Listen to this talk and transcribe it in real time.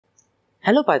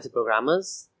Hello Python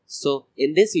programmers. So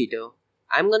in this video,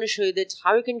 I'm going to show you that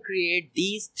how you can create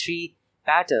these three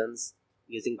patterns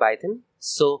using Python.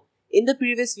 So in the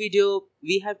previous video,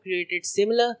 we have created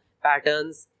similar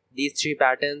patterns, these three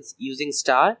patterns using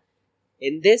star.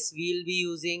 In this, we'll be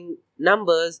using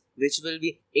numbers which will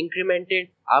be incremented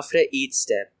after each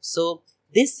step. So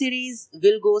this series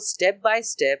will go step by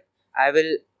step. I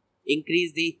will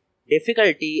increase the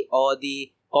difficulty or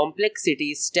the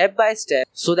complexity step by step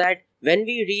so that when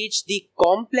we reach the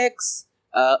complex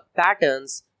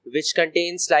patterns which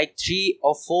contains like 3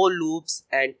 or 4 loops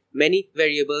and many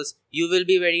variables, you will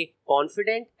be very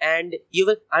confident and you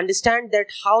will understand that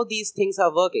how these things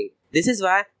are working. This is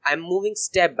why I'm moving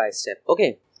step by step.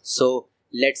 Okay, so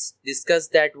let's discuss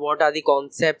that what are the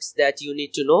concepts that you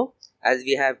need to know. As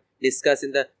we have discussed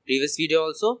in the previous video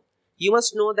also, you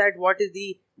must know that what is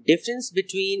the difference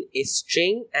between a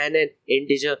string and an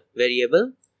integer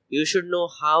variable. You should know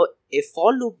how a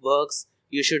for loop works,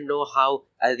 you should know how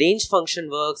a range function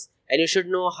works, and you should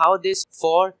know how this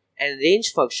for and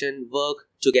range function work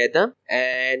together,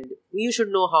 and you should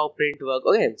know how print work.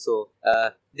 Okay, so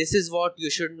this is what you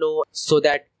should know so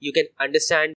that you can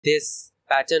understand this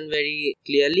pattern very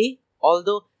clearly.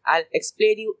 Although I'll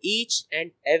explain you each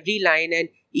and every line and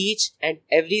each and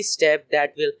every step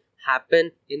that will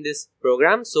happen in this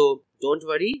program, so don't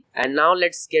worry. And now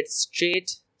let's get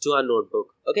straight to our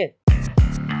notebook.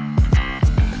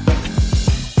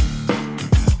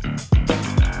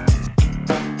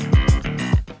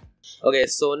 Okay,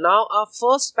 so now our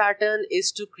first pattern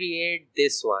is to create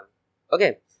this one.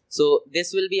 Okay, so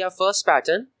this will be our first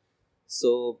pattern.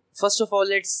 So first of all,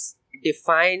 let's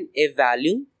define a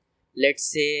value.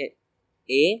 Let's say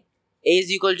a is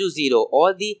equal to 0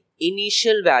 or the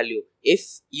initial value.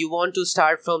 If you want to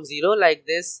start from 0 like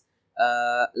this,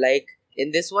 like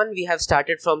in this one we have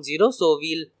started from 0, so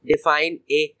we'll define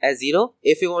a as 0.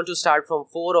 If you want to start from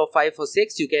 4 or 5 or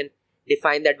 6, you can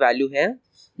define that value here.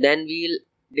 Then we'll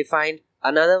define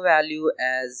another value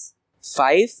as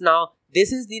 5. Now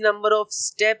this is the number of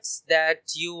steps that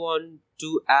you want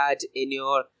to add in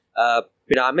your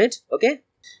pyramid. Okay,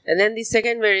 and then the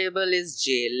second variable is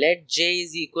j. Let j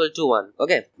is equal to 1.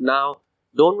 Okay, now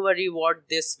don't worry what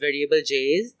this variable j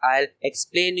is. I'll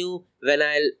explain you when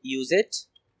I'll use it.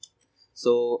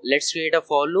 So let's create a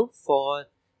for loop for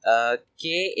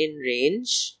k in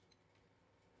range,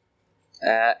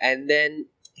 and then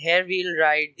here we'll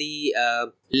write the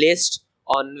list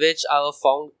on which our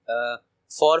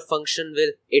for function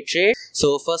will iterate.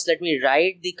 So first let me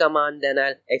write the command, then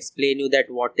I'll explain you that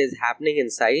what is happening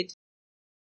inside.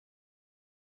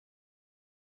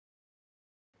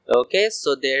 Okay,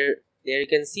 so there you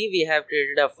can see we have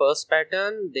created our first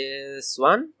pattern, this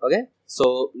one. Okay,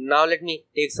 so now let me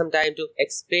take some time to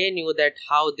explain you that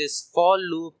how this for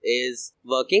loop is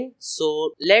working.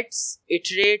 So let's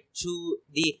iterate to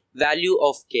the value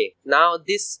of k. Now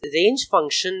this range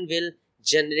function will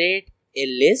generate a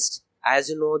list. As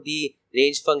you know, the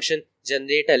range function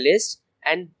generate a list,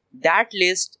 and that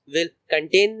list will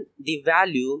contain the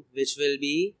value which will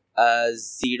be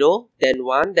 0, then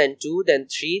 1, then 2, then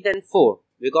 3, then 4,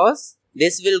 because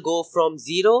this will go from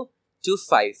 0 to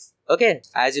 5. Okay,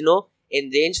 as you know,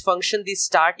 in range function the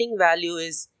starting value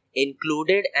is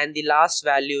included and the last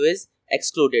value is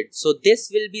excluded. So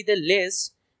this will be the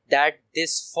list that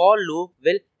this for loop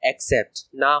will accept.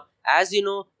 Now as you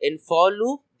know, in for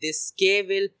loop this k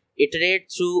will iterate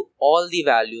through all the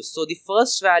values, so the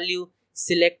first value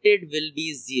selected will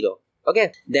be 0.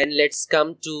 Okay, then let's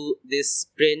come to this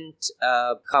print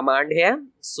command here.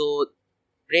 So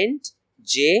print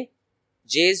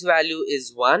j's value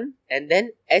is 1, and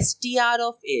then str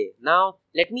of a. Now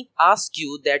let me ask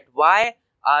you that why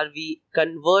are we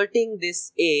converting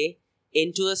this a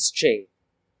into a string?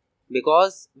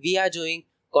 Because we are doing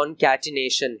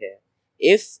concatenation here.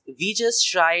 If we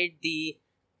just write the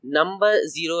number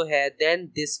 0 here,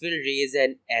 then this will raise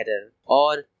an error,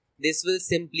 or this will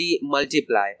simply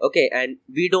multiply. Okay, and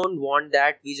we don't want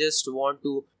that. We just want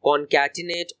to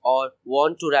concatenate or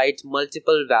want to write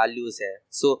multiple values here.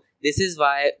 So this is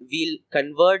why we'll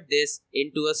convert this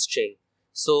into a string.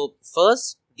 So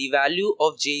first the value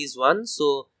of j is 1,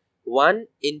 so 1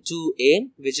 into a,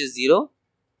 which is 0.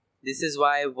 This is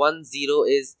why 1 0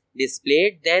 is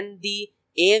displayed. Then the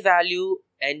a value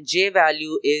and j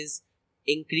value is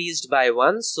increased by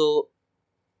 1, so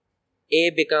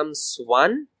a becomes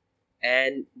 1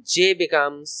 and j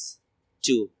becomes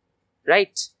 2,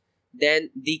 right?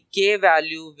 Then the k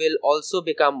value will also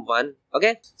become 1.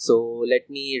 Okay, so let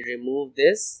me remove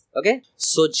this. Okay,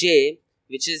 so j,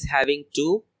 which is having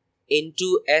 2,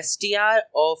 into str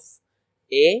of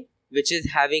a, which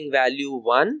is having value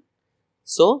 1,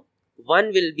 so 1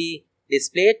 will be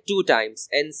displayed 2 times,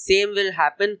 and same will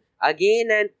happen again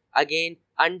and again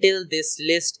until this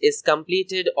list is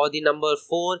completed or the number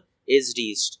 4 is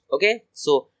reached. Okay,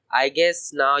 so I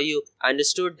guess now you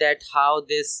understood that how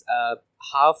this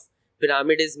half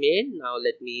pyramid is made. Now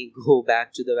let me go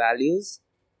back to the values.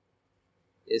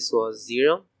 This was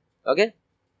 0. Okay,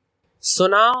 so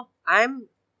now I'm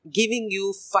giving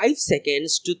you 5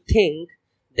 seconds to think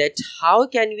that how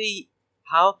can we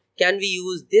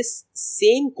use this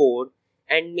same code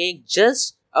and make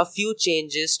just a few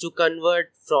changes to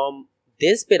convert from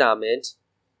this pyramid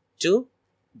to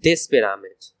this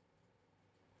pyramid.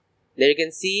 There you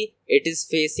can see it is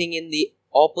facing in the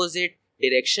opposite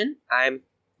direction. I'm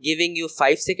giving you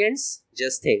 5 seconds.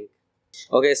 Just think.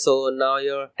 Okay, so now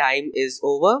your time is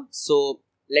over. So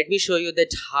let me show you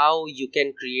that how you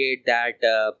can create that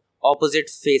opposite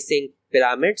facing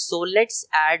pyramid. So let's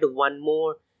add one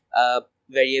more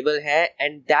variable here,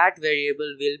 and that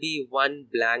variable will be one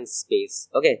blank space.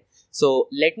 Okay, so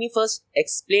let me first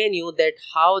explain you that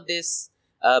how this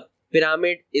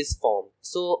pyramid is formed.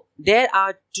 So there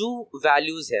are two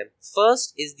values here.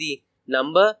 First is the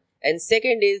number and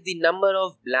second is the number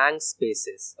of blank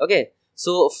spaces. Okay,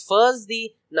 so first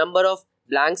the number of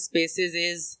blank spaces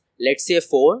is, let's say,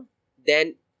 4,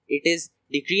 then it is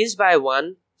decreased by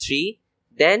 1, 3,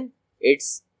 then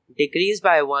it's decreased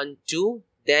by 1, 2,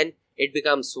 then it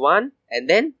becomes 1 and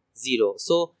then 0.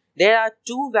 So there are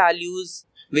two values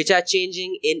which are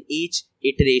changing in each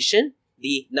iteration,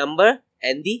 the number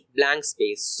and the blank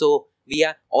space. So we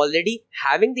are already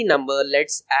having the number,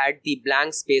 let's add the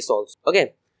blank space also.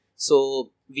 Okay,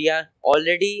 so we are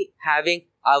already having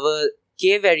our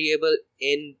k variable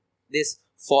in this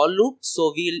for loop,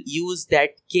 so we'll use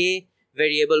that k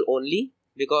variable only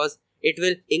because it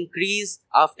will increase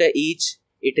after each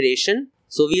iteration.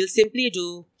 So we'll simply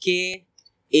do k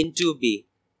into b,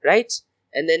 right?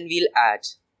 And then we'll add.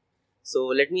 So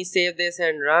let me save this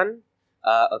and run.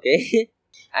 Okay.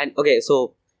 And okay,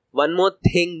 so one more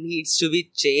thing needs to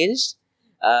be changed.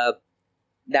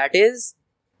 That is,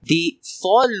 the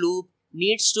for loop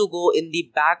needs to go in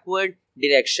the backward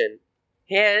direction.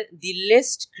 Here the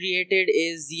list created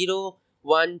is 0,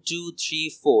 1, 2,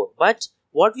 3, 4. But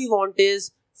what we want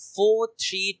is 4,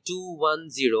 3, 2, 1,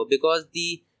 0 because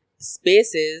the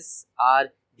spaces are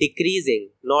decreasing,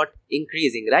 not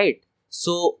increasing, right?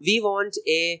 So we want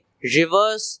a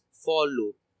reverse for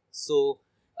loop. So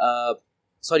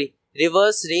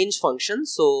reverse range function.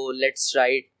 So let's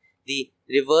write the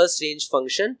reverse range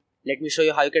function. Let me show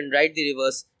you how you can write the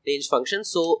reverse range function.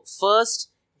 So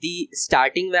first the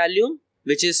starting value,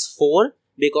 which is 4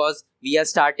 because we are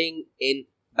starting in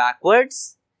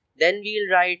backwards. Then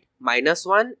we'll write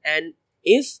 -1, and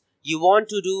if you want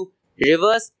to do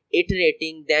reverse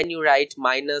iterating, then you write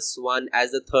 -1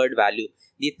 as the third value.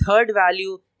 The third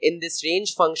value in this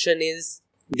range function is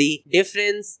the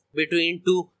difference between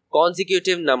two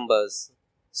consecutive numbers.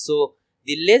 So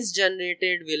the list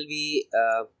generated will be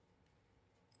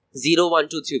 0, 1,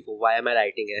 2, 3, 4. Why am I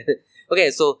writing it?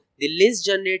 Okay, so the list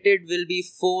generated will be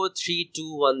 4, 3,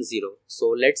 2, 1, 0. So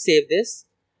let's save this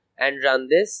and run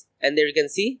this, and there you can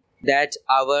see that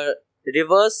our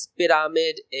reverse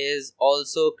pyramid is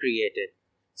also created.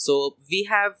 So we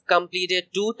have completed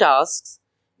two tasks.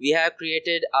 We have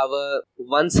created our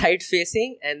one side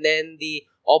facing and then the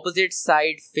opposite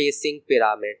side facing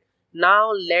pyramid.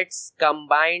 Now let's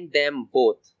combine them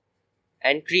both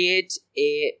and create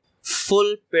a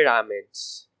full pyramid,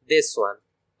 this one.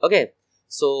 Okay,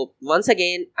 so once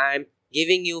again I'm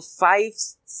giving you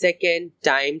 5-second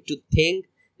time to think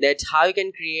that how you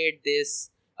can create this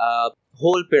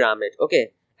whole pyramid.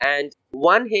 Okay, and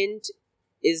one hint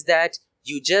is that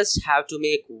you just have to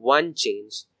make one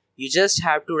change. You just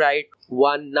have to write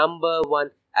one number,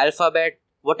 one alphabet,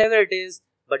 whatever it is,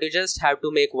 but you just have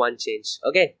to make one change.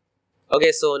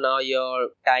 Okay, so now your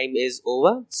time is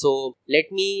over. So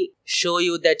let me show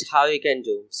you that how you can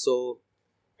do. So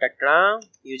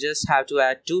you just have to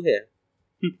add 2 here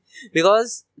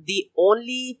because the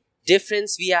only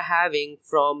difference we are having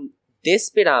from this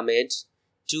pyramid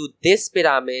to this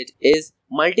pyramid is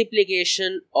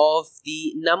multiplication of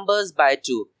the numbers by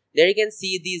 2. There you can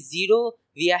see the 0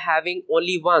 we are having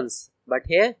only once, but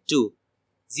here 2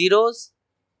 zeros,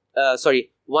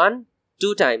 1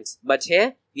 2 times, but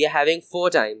here we are having 4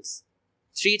 times,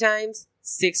 3 times,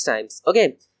 6 times.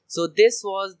 Okay, so this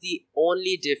was the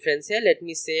only difference here. Let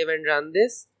me save and run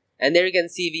this, and there you can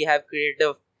see we have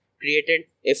created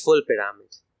a full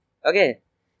pyramid. Okay,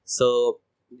 so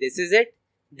this is it.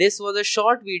 This was a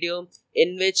short video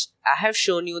in which I have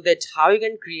shown you that how you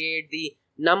can create the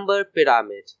number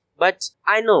pyramid. But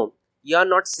I know you are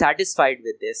not satisfied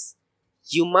with this.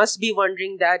 you must be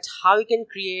wondering that how you can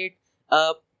create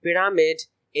a pyramid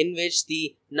in which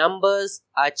the numbers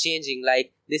are changing,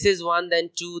 like this is 1, then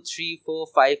 2, 3, 4,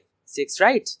 5, 6,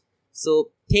 right?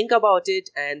 So think about it,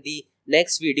 and the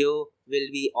next video will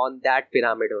be on that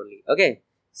pyramid only. Okay,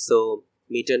 so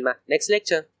meet you in my next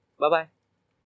lecture. Bye bye.